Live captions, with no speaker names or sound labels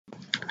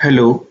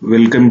Hello,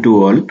 welcome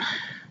to all.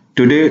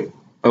 Today,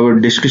 our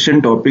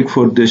discussion topic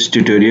for this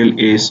tutorial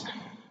is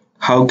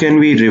how can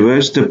we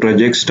reverse the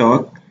project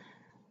stock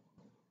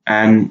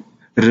and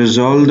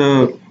resolve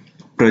the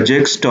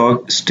project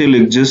stock still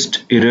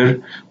exists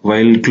error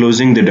while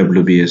closing the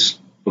WBS.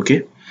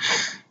 Okay,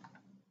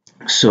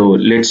 so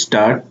let's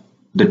start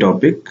the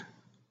topic.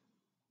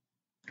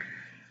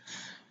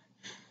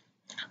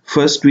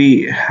 First,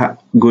 we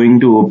going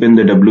to open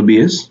the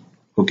WBS.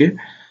 Okay,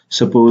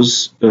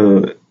 suppose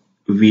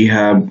we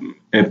have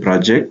a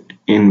project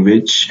in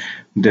which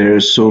there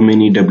are so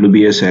many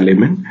WBS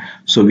elements.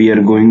 So we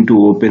are going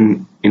to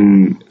open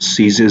in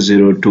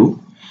CZ02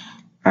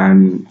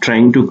 and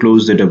trying to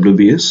close the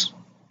WBS.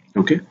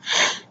 Okay.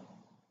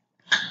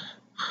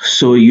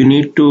 So you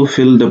need to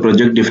fill the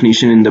project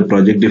definition in the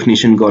project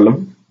definition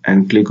column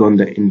and click on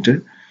the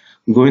enter.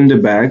 Go in the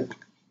back,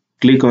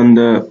 click on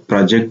the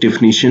project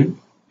definition.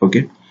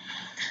 Okay.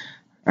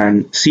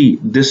 And see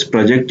this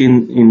project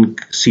in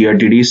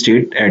CRTD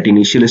state at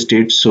initial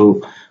state.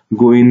 So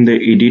go in the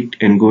edit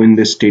and go in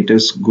the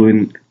status, go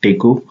in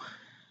TACO,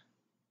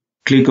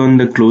 click on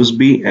the close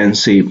B and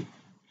save.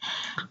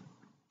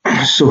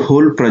 So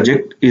whole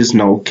project is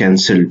now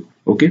cancelled.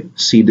 Okay,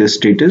 see the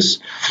status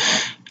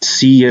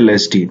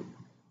CLST.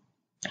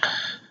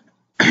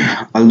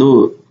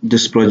 Although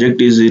this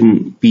project is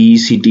in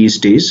PECT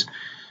stage,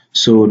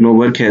 so no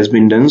work has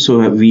been done,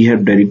 so we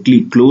have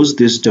directly closed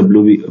this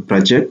WB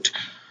project.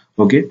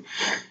 Okay,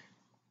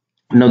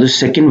 now the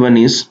second one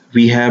is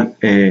we have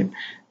a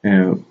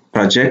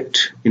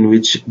project in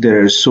which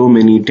there are so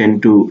many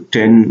 10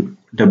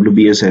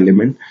 WBS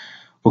element.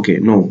 Okay,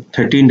 no,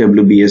 13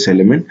 WBS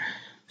element.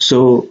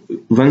 So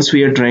once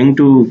we are trying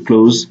to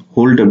close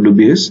whole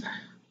WBS,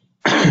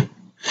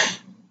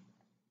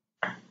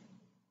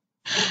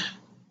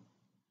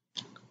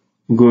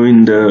 go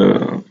in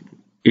the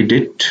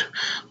edit,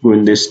 go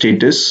in the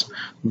status,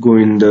 go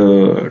in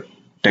the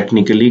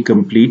technically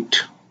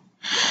complete.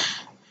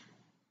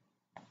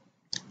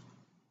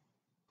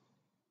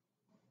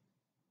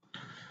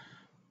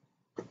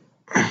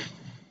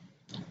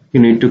 You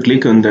need to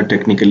click on the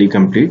technically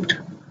complete.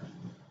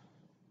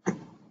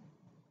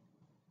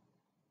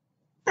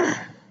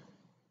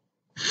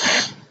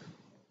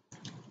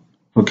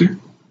 Okay.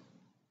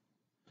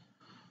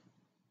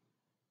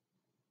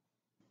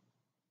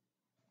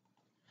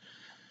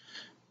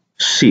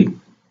 See,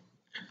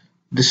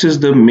 this is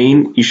the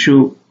main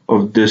issue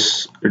of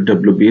this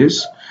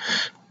WBS.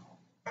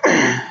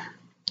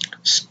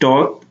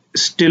 Stock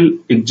still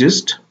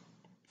exists.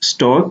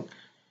 Stock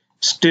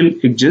still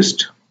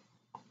exists.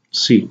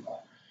 See,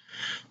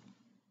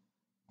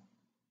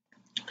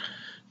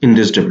 in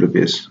this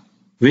WBS.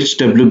 Which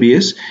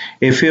WBS?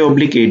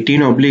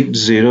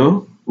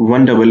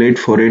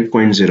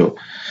 FA/18/0/18848.0.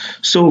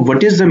 So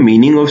what is the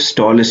meaning of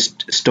stock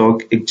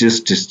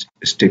exists?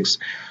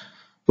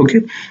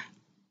 Okay,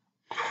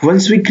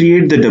 once we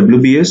create the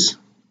WBS,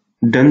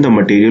 done the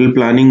material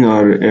planning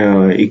or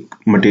any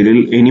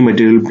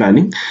material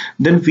planning,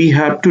 then we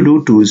have to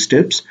do two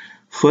steps.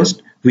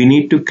 First, we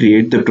need to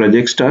create the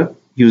project stock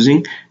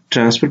using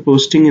transfer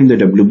posting in the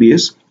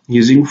WBS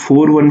using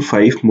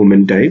 415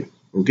 movement type.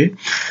 Okay,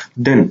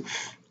 then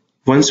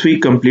once we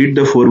complete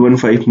the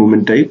 415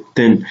 movement type,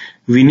 then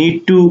we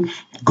need to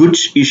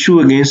goods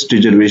issue against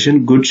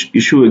reservation.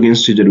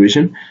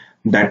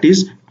 That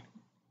is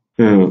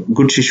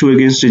goods issue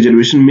against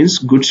reservation means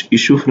goods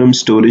issue from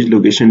storage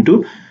location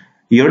to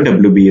your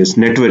WBS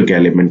network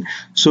element.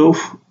 So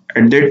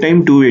at that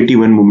time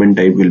 281 movement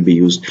type will be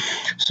used.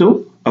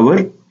 So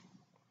our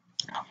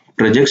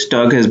project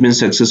stock has been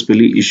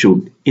successfully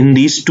issued in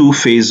these two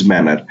phase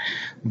manner.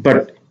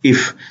 But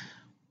if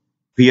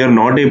we have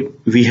not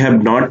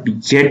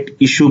yet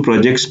issued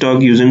project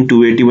stock using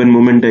 281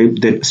 movement type,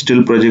 that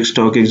still project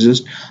stock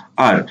exists.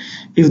 Or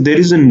if there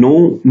is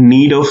no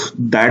need of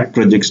that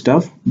project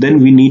stock, then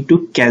we need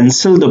to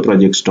cancel the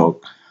project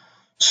stock.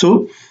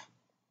 So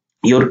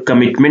your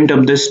commitment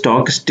of the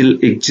stock still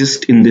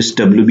exists in this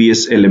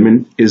WBS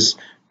element is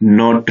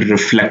not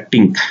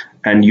reflecting,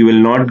 and you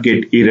will not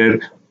get error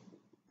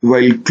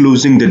while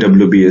closing the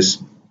WBS.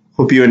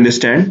 Hope you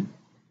understand.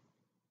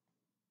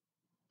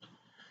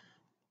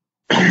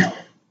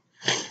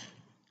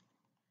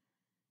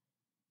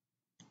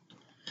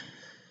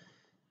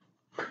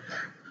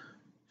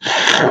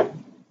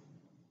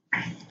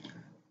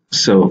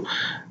 So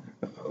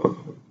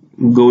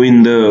go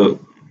in the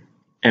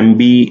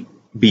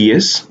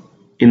MBBS.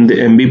 In the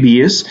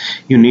MBBS,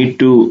 you need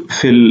to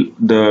fill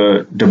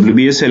the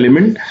WBS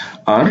element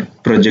or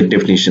project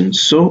definition.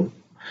 So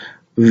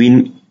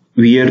we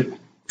are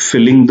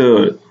filling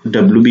the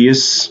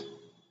WBS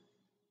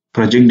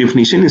project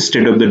definition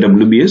instead of the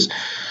WBS.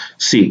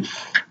 See,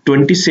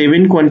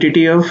 27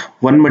 quantity of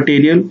one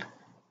material,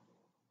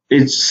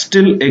 it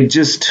still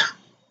exists.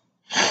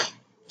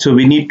 So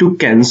we need to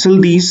cancel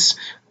these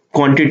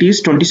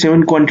quantities,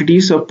 27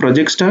 quantities of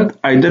project stock.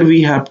 Either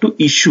we have to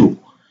issue.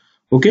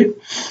 Okay.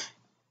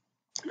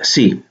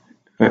 See,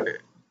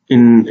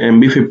 in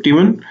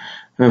MB51,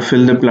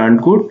 fill the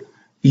plant code.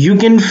 You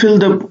can fill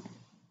the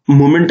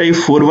Movement type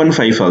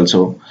 415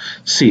 also.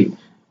 See,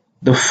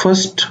 the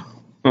first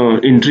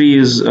entry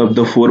is of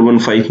the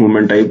 415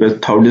 movement type, a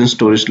 1000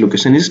 storage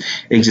location is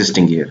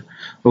existing here.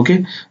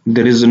 Okay,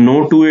 there is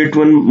no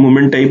 281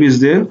 movement type is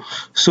there,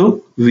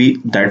 so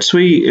that's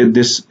why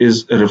this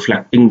is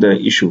reflecting the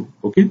issue.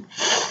 Okay.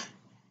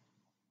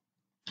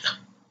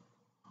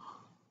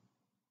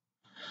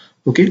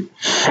 Okay,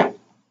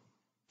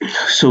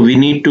 so we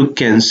need to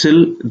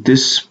cancel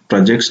this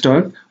project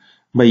stock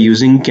by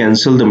using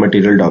cancel the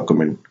material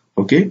document.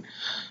 Okay,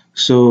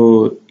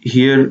 so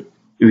here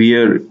we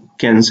are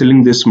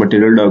canceling this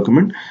material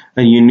document,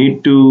 and you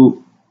need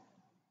to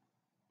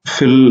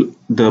fill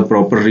the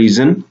proper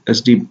reason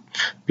as the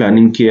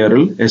planning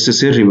KRL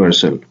SSA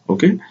reversal.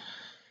 Okay,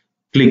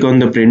 click on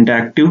the print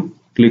active,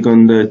 click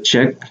on the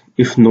check.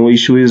 If no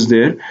issue is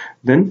there,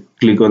 then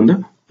click on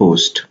the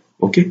post.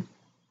 Okay,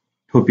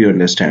 hope you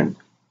understand.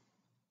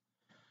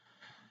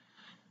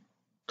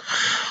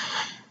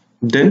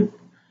 Then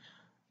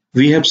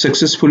we have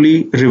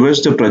successfully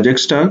reversed the project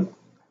stock.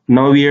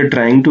 Now we are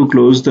trying to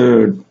close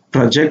the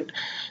project.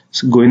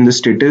 So go in the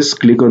status,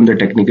 click on the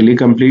technically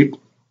complete.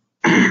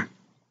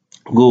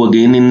 Go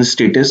again in the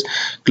status,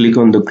 click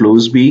on the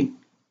close B.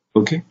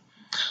 Okay,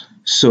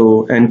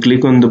 so and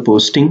click on the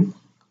posting.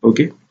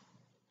 Okay,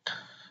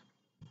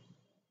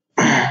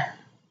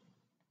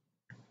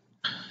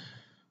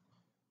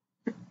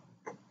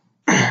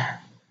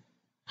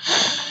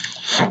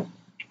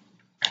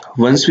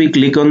 once we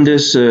click on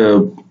this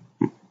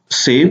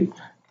save,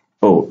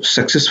 oh,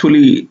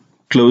 successfully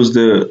close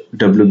the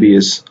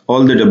WBS.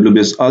 All the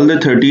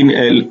 13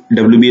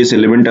 WBS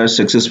elements are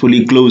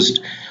successfully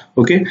closed.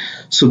 Okay,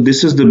 so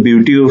this is the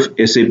beauty of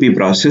SAP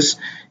process.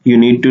 You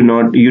need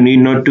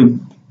not to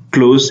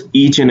close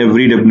each and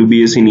every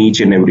WBS in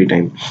each and every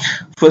time.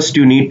 First,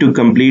 you need to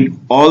complete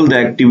all the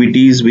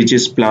activities which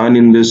is planned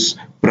in this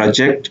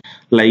project,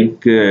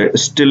 like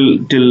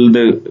still till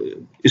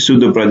the issue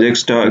the project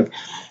stock,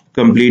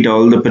 complete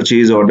all the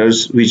purchase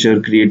orders which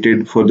are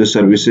created for the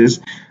services,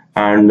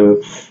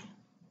 and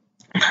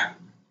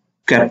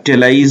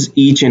capitalize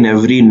each and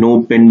every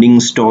no pending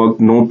stock,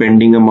 no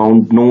pending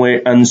amount, no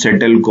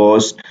unsettled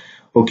cost.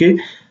 Okay,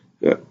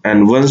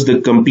 and once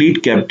the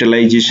complete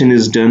capitalization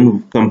is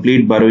done,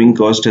 complete borrowing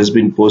cost has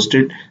been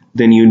posted,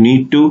 then you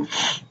need to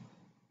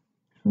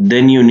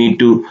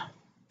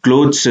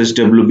close such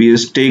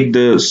WBS, take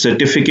the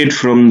certificate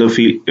from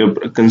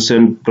the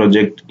concerned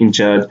project in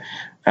charge,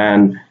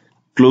 and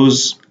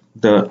close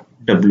the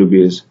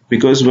WBS.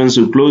 Because once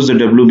you close the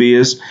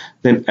WBS,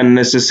 then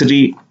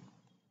unnecessary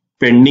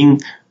pending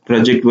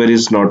project work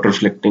is not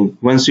reflecting.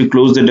 Once you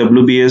close the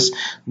WBS,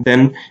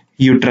 then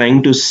you're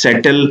trying to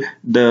settle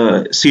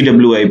the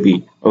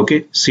CWIP.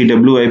 Okay,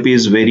 CWIP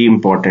is very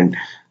important.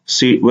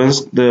 See,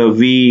 once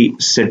we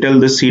settle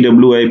the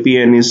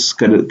CWIP and is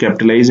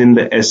capitalized in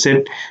the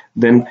asset,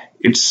 then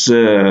it's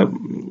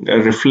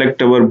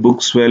reflect our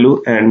books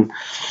value and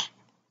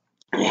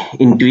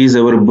increase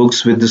our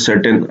books with the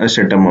certain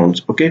asset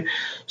amounts. Okay,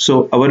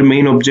 so our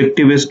main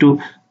objective is to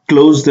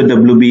close the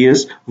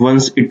WBS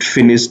once it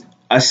finished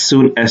as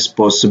soon as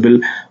possible,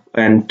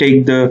 and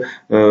take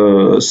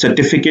the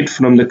certificate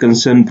from the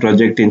concerned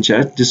project in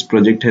charge. This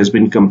project has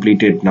been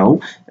completed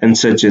now, and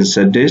such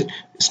date,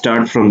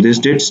 start from this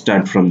date,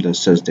 start from the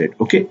such date.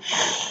 Okay,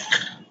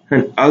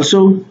 and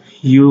also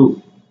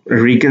you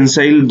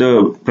reconcile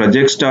the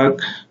project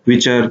stock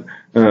which are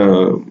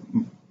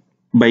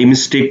by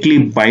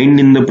mistakenly bind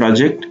in the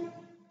project,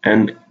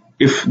 and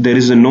if there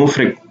is a no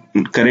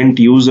current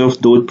use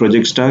of those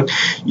project stock,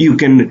 you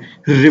can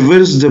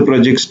reverse the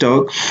project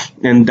stock,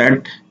 and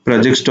that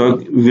project stock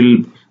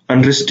will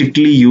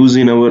unrestrictedly use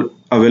in our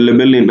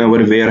available in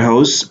our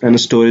warehouse and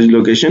storage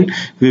location.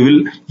 We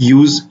will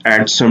use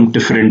at some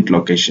different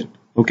location.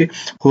 Okay,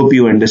 hope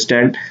you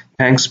understand.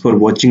 Thanks for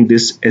watching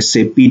this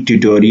SAP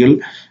tutorial.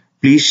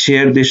 Please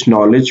share this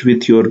knowledge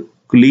with your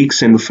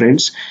colleagues and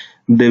friends.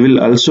 They will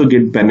also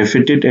get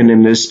benefited and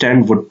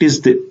understand what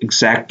is the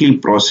exactly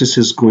process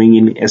is going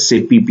in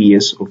SAP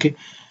PS. Okay,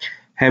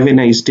 have a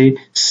nice day.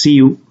 See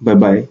you. Bye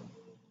bye.